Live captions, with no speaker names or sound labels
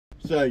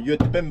So, you're at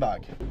the bin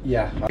bag?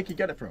 Yeah. Where did you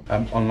get it from?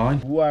 Online.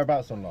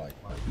 Whereabouts online?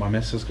 My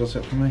missus got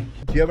it for me.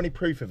 Do you have any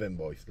proof of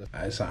invoice?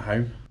 It's at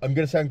home. I'm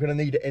going to say I'm going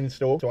to need it in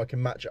store so I can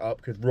match it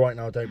up, because right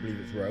now I don't believe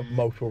it's real.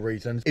 Multiple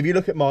reasons. If you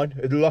look at mine,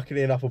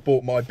 luckily enough I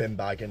bought my bin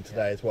bag in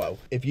today as well.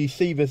 If you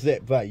see the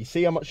zip there, you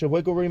see how much the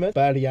wiggle room is?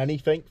 Barely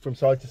anything from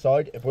side to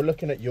side. If we're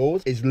looking at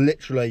yours, it's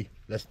literally...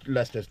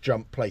 Let's just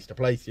jump place to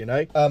place, you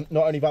know.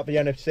 Not only that, the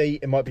NFC,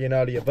 it might be an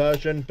earlier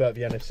version, but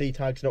the NFC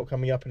tag's not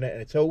coming up in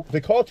it at all. The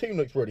cartoon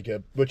looks really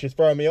good, which is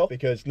throwing me off,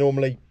 because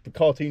normally the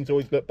cartoons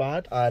always look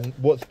bad. And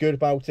what's good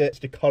about it is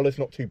the colour's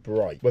not too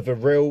bright. With the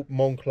real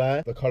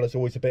Montclair, the colour's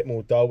always a bit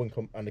more dull,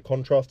 and the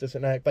contrast isn't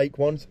there. Fake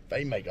ones,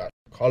 they make that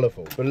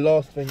colourful. The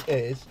last thing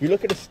is, if you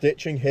look at the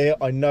stitching here,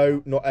 I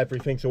know not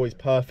everything's always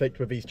perfect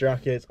with these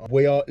jackets.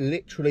 We are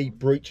literally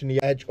breaching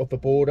the edge of the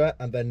border,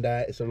 and then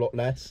there it's a lot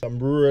less. I'm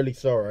really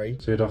sorry.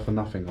 So you'd offer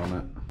nothing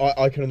on it?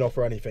 I couldn't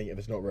offer anything if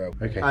it's not real.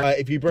 Okay.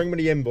 If you bring me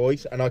the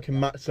invoice and I can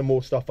match some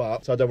more stuff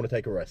up, so I don't want to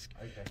take a risk.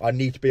 Okay. I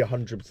need to be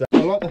 100%. I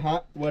like the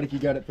hat. Where did you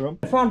get it from?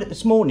 I found it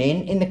this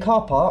morning in the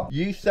car park.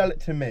 You sell it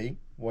to me.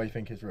 What do you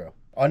think is real?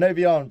 I know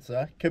the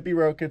answer. Could be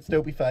real, could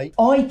still be fake.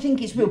 I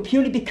think it's real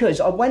purely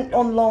because I went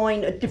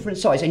online at different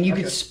sites and you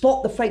could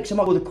spot the fakes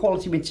among all the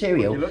quality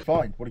material. You look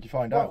fine. What did you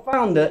find out? I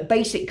found that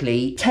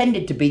basically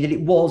tended to be that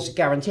it was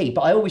guaranteed,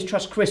 but I always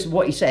trust Chris with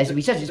what he says. If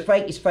he says it's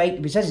fake, it's fake.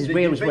 If he says it's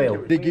real, it's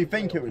real. Did you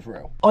think it was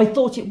real? I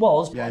thought it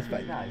was. Yeah, it's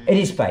fake. It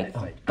is fake.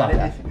 Oh,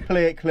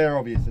 It's clear,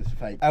 obvious it's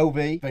fake.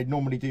 LV, they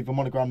normally do the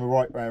monogram the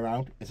right way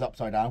around. It's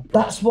upside down.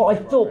 That's what I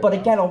thought, but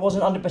again, I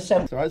wasn't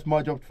 100%. So it's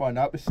my job to find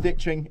out. The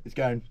stitching is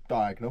going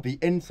diagonal.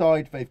 The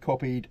inside, they've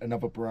copied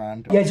another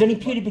brand. Yeah, it's only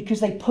purely because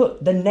they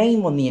put the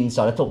name on the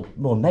inside. I thought,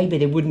 well, maybe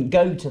they wouldn't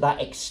go to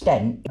that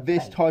extent.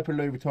 This type of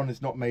Louis Vuitton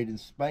is not made in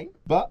Spain,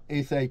 but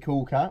it's a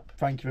cool cap.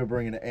 Thank you for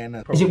bringing it in.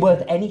 Is it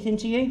worth anything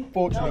to you?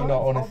 Fortunately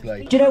not,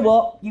 honestly. Do you know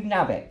what? You can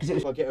have it. Because it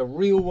was... If I get a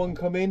real one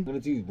come in, I'm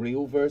going to do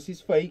real versus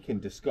fake and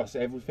discuss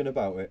everything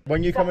about it.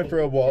 When you're coming for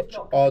a watch,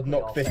 I'd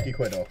knock 50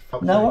 quid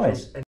off. No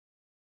worries.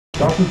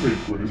 That's a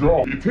fake one as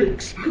well. It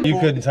ticks. You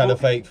couldn't tell a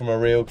fake from a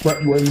real.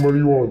 Bet you any money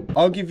you want.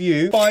 I'll give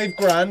you 5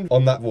 grand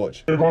on that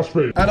watch. Yeah, that's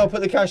fake. And I'll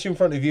put the cash in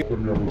front of you. Let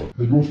me have a look.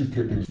 Hey, yours is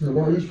ticking. Yeah,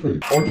 that is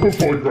fake. I put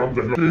 5 grand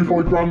in. Give you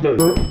 5 grand in.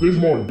 This is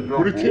mine.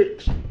 But it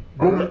ticks.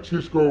 Don't let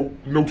this go,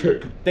 no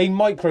tick. They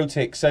micro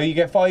tick, so you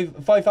get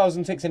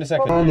 5,000 ticks in a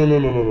second. No.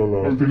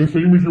 It's the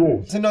same as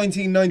yours. It's a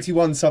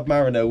 1991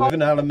 Submariner with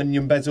an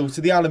aluminium bezel.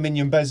 So the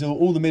aluminium bezel,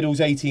 all the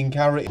middle's 18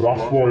 carat.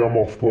 That's why I'm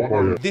off put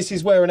by it. This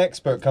is where an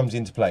expert comes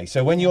into play.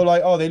 So when you're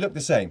like, oh, they look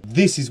the same.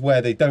 This is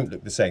where they don't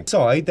look the same.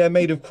 Side, they're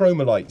made of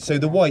chromolite. So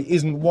the white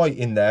isn't white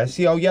in there.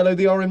 See how yellow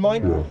they are in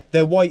mine? Yeah.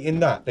 They're white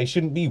in that. They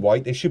shouldn't be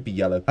white, they should be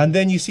yellow. And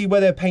then you see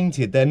where they're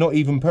painted, they're not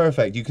even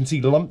perfect. You can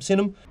see lumps in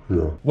them.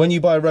 Yeah. When you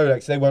buy a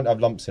Rolex, they won't have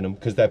lumps in them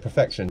because they're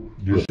perfection.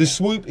 Yeah. The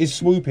swoop is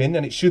swooping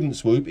and it shouldn't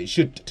swoop. It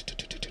should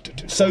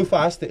so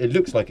fast that it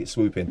looks like it's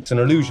swooping. It's an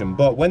illusion,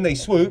 but when they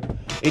swoop,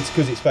 it's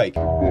because it's fake.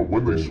 Well,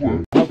 when they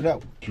swoop. How can I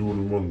help? Do you want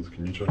the ones?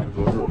 Can you check if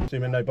they're real?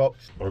 Assuming no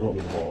box. I got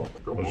them all.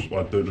 I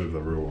don't know if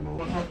they're real or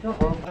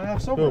not. I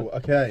have some. Oh,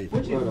 okay.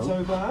 Which isn't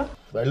so bad.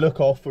 They look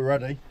off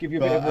already. Give you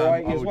a bit of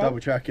variety as well. Double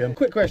check them.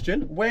 Quick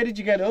question, where did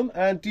you get them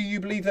and do you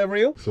believe they're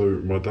real? So,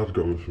 my dad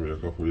got them for me a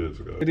couple of years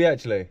ago. Did he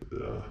actually?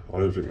 Yeah, I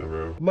don't think they're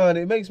real. Man,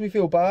 it makes me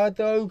feel bad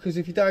though, because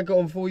if your dad got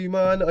them for you,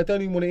 man, I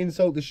don't even want to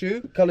insult the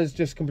shoe. Colour's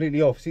just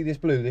completely off. See this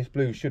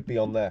blue should be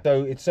on there.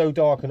 So it's so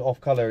dark and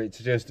off colour, it's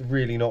just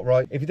really not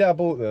right. If your dad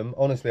bought them,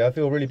 honestly, I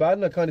feel really bad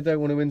and I kind of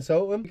don't want to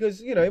insult them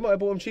because, you know, he might have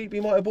bought them cheap,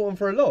 he might have bought them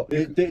for a lot.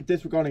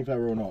 Disregarding if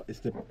they're real or not, it's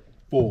the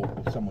thought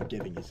of someone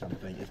giving you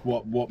something. It's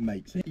what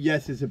makes it.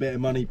 Yes, it's a bit of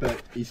money,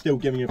 but he's still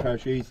giving you a pair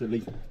of shoes. At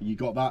least you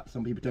got that.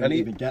 Some people don't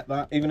even get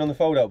that. Even on the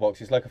fold-out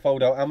box, it's like a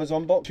fold-out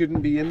Amazon box.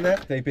 Shouldn't be in there.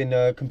 They've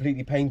been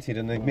completely painted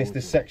and they've missed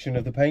a section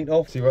of the paint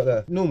off. See right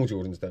there. Normal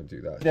Jordans don't do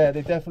that. Yeah,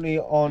 they definitely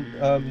aren't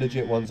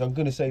legit ones. I'm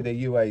going to say they're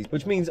UAs,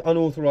 which means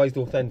unauthorized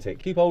authentic.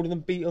 Keep hold of them,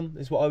 beat them,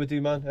 is what I would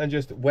do, man. And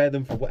just wear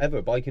them for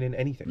whatever, biking in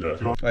anything.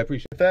 Yeah. I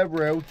appreciate it. If they're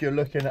real, you're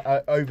looking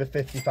at over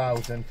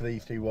 50,000 for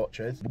these 2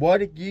 watches. Why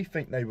did you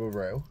think they were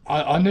real?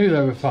 I knew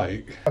they were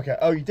fake. Okay,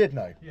 oh, you did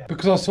know? Yeah.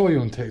 Because I saw you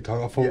on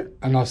TikTok, I thought,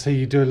 and I see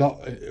you do a lot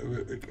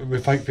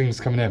with fake things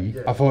coming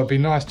in. I thought it'd be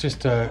nice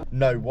just to...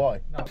 No,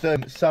 why?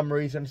 Some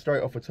reason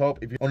straight off the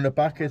top. If you're on the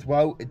back as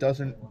well, they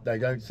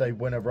don't say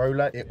win a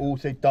Rolex. It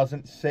also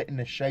doesn't sit in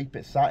the shape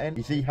it's sat in.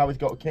 You see how it's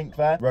got a kink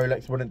there?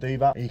 Rolex wouldn't do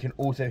that. And you can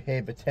also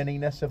hear the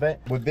tinniness of it.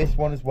 With this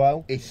one as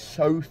well, it's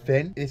so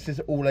thin. This is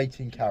all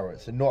 18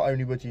 carats. So not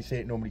only would you see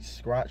it normally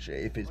scratch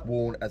if it's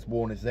worn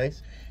as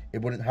this,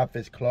 it wouldn't have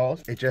this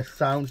class. It just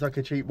sounds like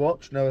a cheap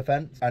watch, no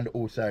offense. And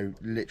also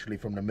literally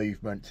from the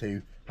movement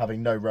to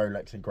having no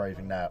Rolex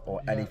engraving there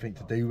or anything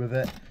to do with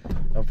it,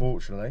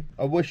 unfortunately.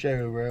 I wish they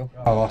were real.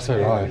 Oh, that's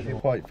alright. You're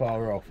quite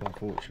far off,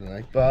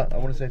 unfortunately. But I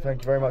want to say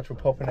thank you very much for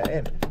popping it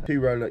in. 2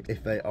 Rolex,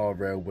 if they are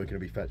real, we're going to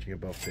be fetching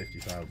above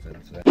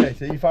 50,000. So. Okay,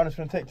 so you found us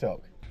from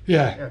TikTok?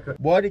 Yeah.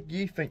 Why did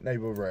you think they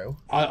were real?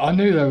 I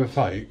knew they were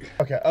fake.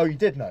 Okay, oh, you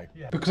did know?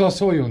 Because I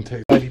saw you on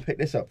TikTok. Where did you pick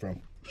this up from?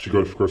 She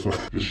goes for Christmas.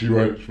 She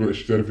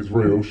said if it's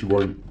real, she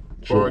won't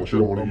Sure, she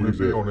don't want to use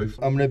it. Honest.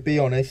 I'm going to be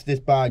honest, this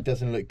bag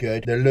doesn't look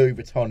good. The Louis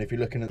Vuitton, if you're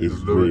looking at It's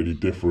really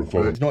different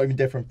font. it's not even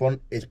different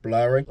font, it's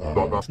blurry.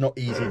 Like It's not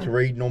easy to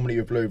read. Normally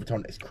with Louis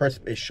Vuitton, it's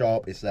crisp, it's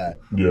sharp, it's there.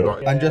 Yeah.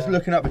 And just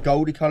looking at the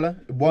goldy colour,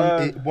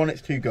 one,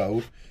 it's too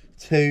gold.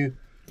 Two,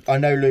 I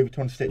know Louis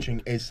Vuitton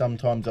stitching is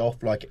sometimes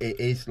off, like it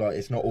is, like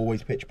it's not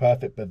always pitch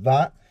perfect, but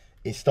that,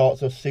 it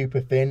starts off super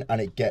thin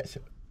and it gets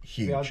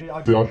huge. See,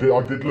 I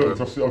did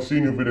look. I've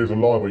seen your videos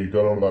online where you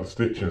go on about the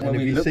stitching. And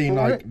if you've seen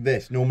like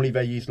this, normally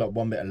they use like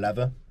one bit of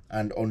leather,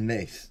 and on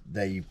this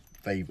they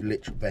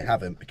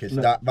haven't, because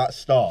that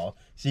star,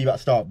 see that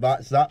star,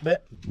 that's that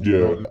bit.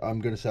 Yeah.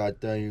 I'm gonna say I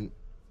don't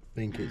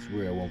think it's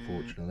real,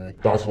 unfortunately.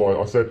 That's why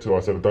I said I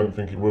don't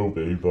think it will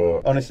be,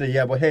 but Honestly,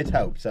 yeah, we're here to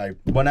help, so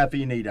whenever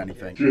you need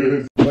anything.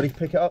 cheers. Where did you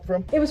pick it up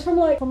from? It was from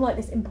like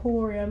this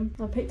emporium.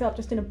 I picked it up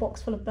just in a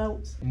box full of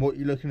belts. And what are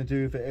you looking to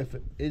do with it if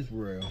it is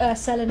real?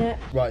 Selling it.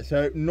 Right,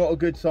 so not a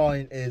good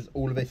sign is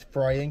all of this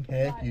fraying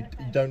here. You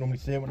don't normally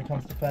see it when it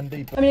comes to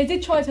Fendi. I mean, I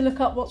did try to look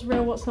up what's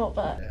real, what's not,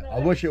 but I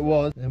wish it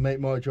was. It'd make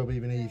my job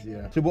even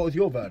easier. So what was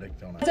your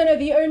verdict on I it? don't know.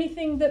 The only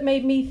thing that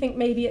made me think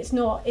maybe it's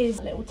not is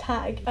a little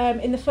tag.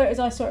 In the photos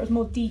I saw, it was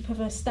more deep of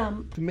a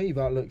stamp. To me,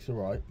 that looks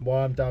alright.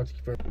 Why I'm doubting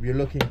for it, if you're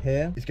looking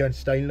here, it's going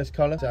stainless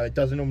colour, so it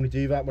doesn't normally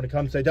do that when it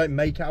comes. They don't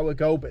make it out of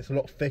gold, but it's a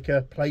lot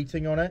thicker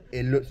plating on it.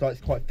 It looks like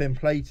it's quite thin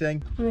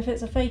plating. I mean, if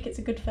it's a fake, it's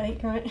a good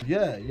fake, right?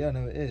 Yeah,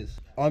 no, it is.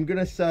 I'm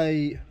gonna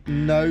say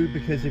no,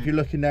 because if you're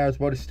looking there as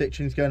well, the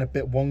stitching's going a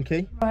bit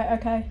wonky. Right,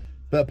 okay.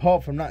 But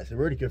apart from that, it's a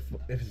really good.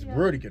 It's a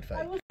really good fake.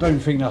 I don't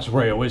think that's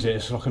real, is it?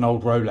 It's like an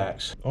old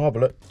Rolex. I'll have a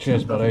look.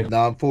 Cheers, buddy.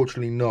 No,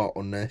 unfortunately not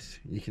on this.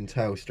 You can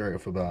tell straight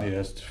off the bat. Yeah,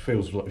 it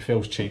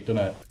feels cheap, doesn't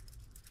it?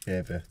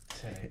 Yeah,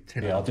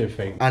 Yeah, I do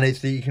think.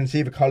 and you can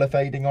see the colour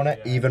fading on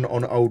it. Even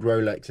on old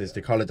Rolexes,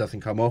 the colour doesn't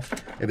come off.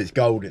 If it's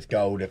gold, it's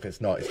gold. If it's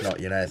not, it's not.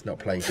 You know, it's not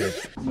plated.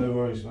 No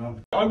worries,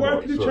 man. I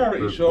work in a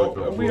charity shop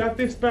and we had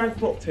this bag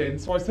dropped in,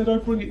 so I said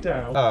I'd bring it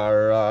down.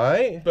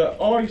 Alright.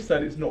 But I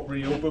said it's not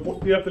real, but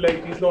what the other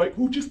lady's like,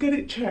 well, just get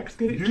it checked,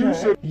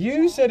 checked.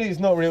 You said it's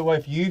not real. Well,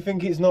 if you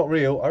think it's not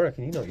real, I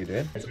reckon you know what you're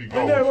doing.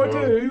 I know, I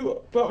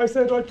do, but I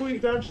said I'd bring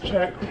it down to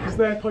check because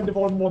they're kind of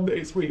on one that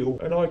it's real,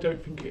 and I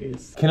don't think it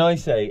is. Can I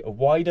say,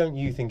 why don't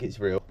you think it's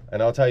real?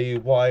 And I'll tell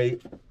you why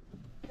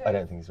I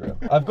don't think it's real.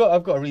 I've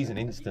got a reason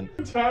instant.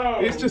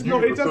 It's just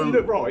not, it doesn't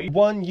look right.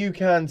 One, you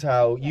can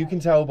tell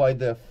by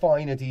the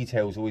finer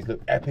details always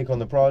look epic on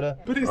the Prada.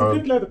 But it's a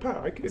good leather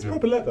bag, it's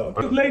proper leather.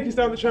 The ladies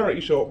down the charity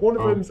shop, one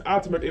of them's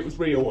adamant it was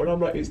real, and I'm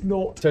like, it's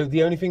not. So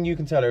the only thing you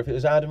can tell her, if it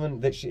was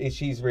adamant that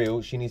she's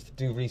real, she needs to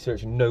do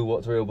research and know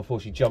what's real before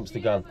she jumps the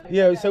gun.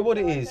 Yeah, so what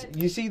it is,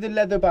 you see the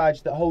leather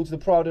badge that holds the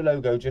Prada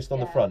logo just on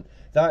the front.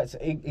 That's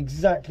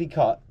exactly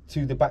cut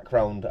to the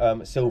background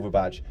silver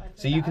badge.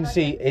 So you can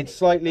see it's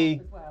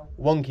slightly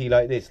wonky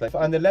like this,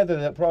 and the leather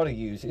that Prada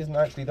use isn't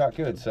actually that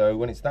good. So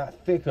when it's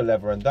that thicker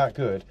leather and that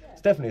good,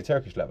 it's definitely a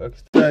Turkish leather.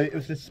 So it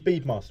was the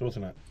Speedmaster,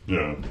 wasn't it?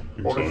 Yeah.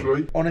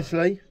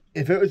 Honestly,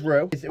 if it was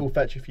real, it will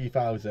fetch a few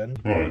thousand.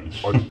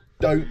 Right.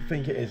 Don't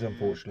think it is,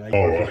 unfortunately.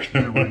 Oh,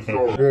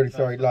 okay. Really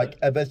sorry. Like,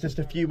 there's just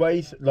a few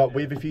ways. Like,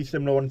 we have a few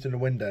similar ones in the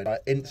window. Like,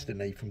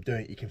 instantly from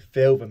doing it, you can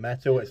feel the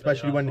metal,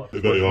 especially when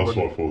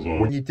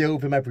you deal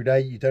with them every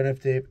day. You don't have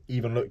to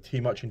even look too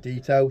much in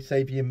detail.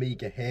 Say the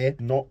Amiga here,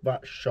 not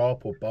that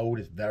sharp or bold.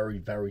 It's very,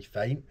 very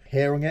faint.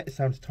 Hearing it, it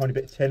sounds a tiny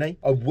bit tinny.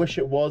 I wish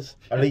it was.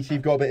 At least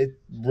you've got a bit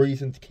of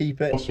reason to keep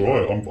it. That's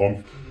alright.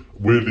 I'm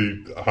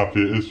weirdly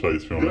happy it is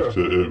fake, to be honest.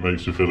 It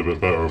makes you feel a bit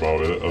better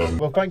about it.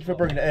 Well, thank you for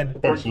bringing it in.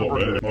 Thanks a lot,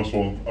 mate. Nice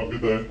one. Have a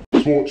good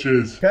day.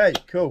 Swatches. Okay,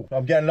 cool.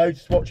 I'm getting loads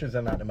of swatches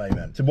in at the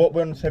moment. So what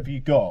ones have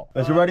you got?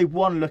 There's already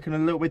one looking a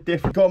little bit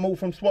different. Got them all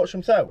from Swatch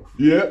himself?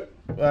 Yeah.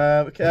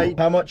 Okay,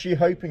 how much are you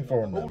hoping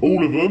for on them?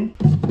 All of them.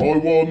 I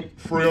want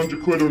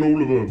 300 quid on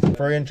all of them.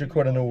 300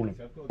 quid on all of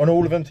them. On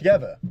all of them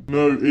together?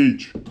 No,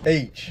 each.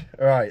 Each.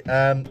 Alright,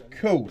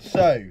 cool.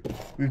 So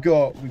we've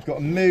got a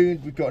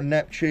moon, we've got a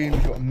Neptune,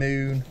 we've got a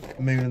moon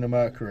and a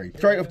Mercury.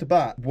 Straight off the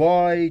bat,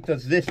 why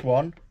does this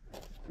one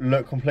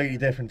look completely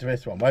different to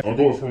this one? I got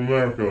it from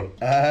America.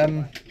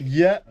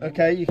 Yeah,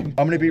 okay, you can.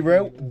 I'm gonna be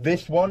real.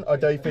 This one I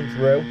don't think is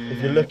real.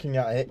 If you're looking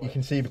at it, you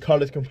can see the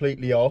colour's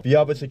completely off. The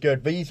others are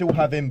good. These all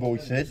have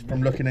invoices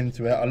from looking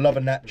into it. I love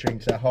a Neptune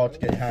because they're hard to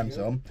get your hands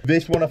on.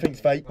 This one I think is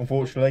fake,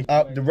 unfortunately.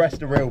 The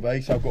rest are real though,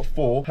 so I've got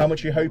 4. How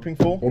much are you hoping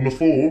for? On the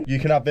 4? You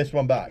can have this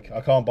one back.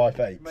 I can't buy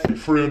fakes.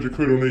 300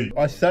 quid on each.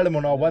 I sell them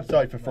on our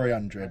website for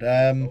 300.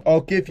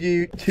 I'll give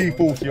you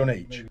 240 on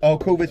each. I'll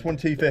call this one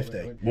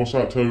 250. What's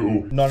that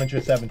total?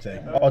 970.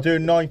 I'll do a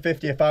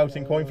 950,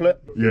 1,000 coin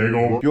flip. Yeah,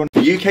 go on.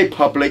 The UK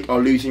public are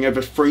losing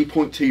over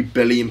 £3.2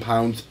 billion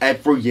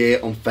every year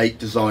on fake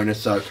designers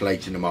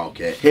circulating the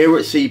market. Here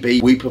at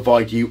CB, we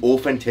provide you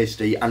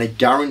authenticity and a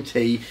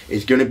guarantee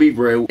is going to be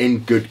real in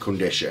good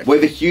condition.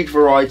 With a huge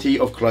variety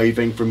of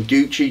clothing from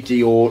Gucci,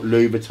 Dior,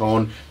 Louis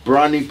Vuitton,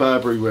 brand new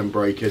Burberry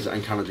windbreakers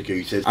and Canada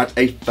Gooses at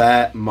a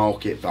fair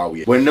market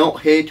value. We're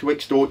not here to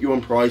extort you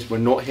on price. We're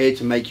not here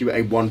to make you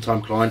a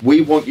one-time client.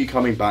 We want you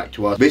coming back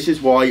to us. This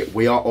is why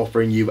we are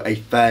offering offering you a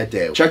fair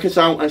deal. Check us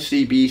out at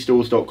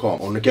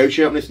cbestores.com or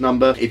negotiate on this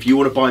number if you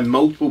want to buy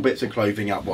multiple bits of clothing at once.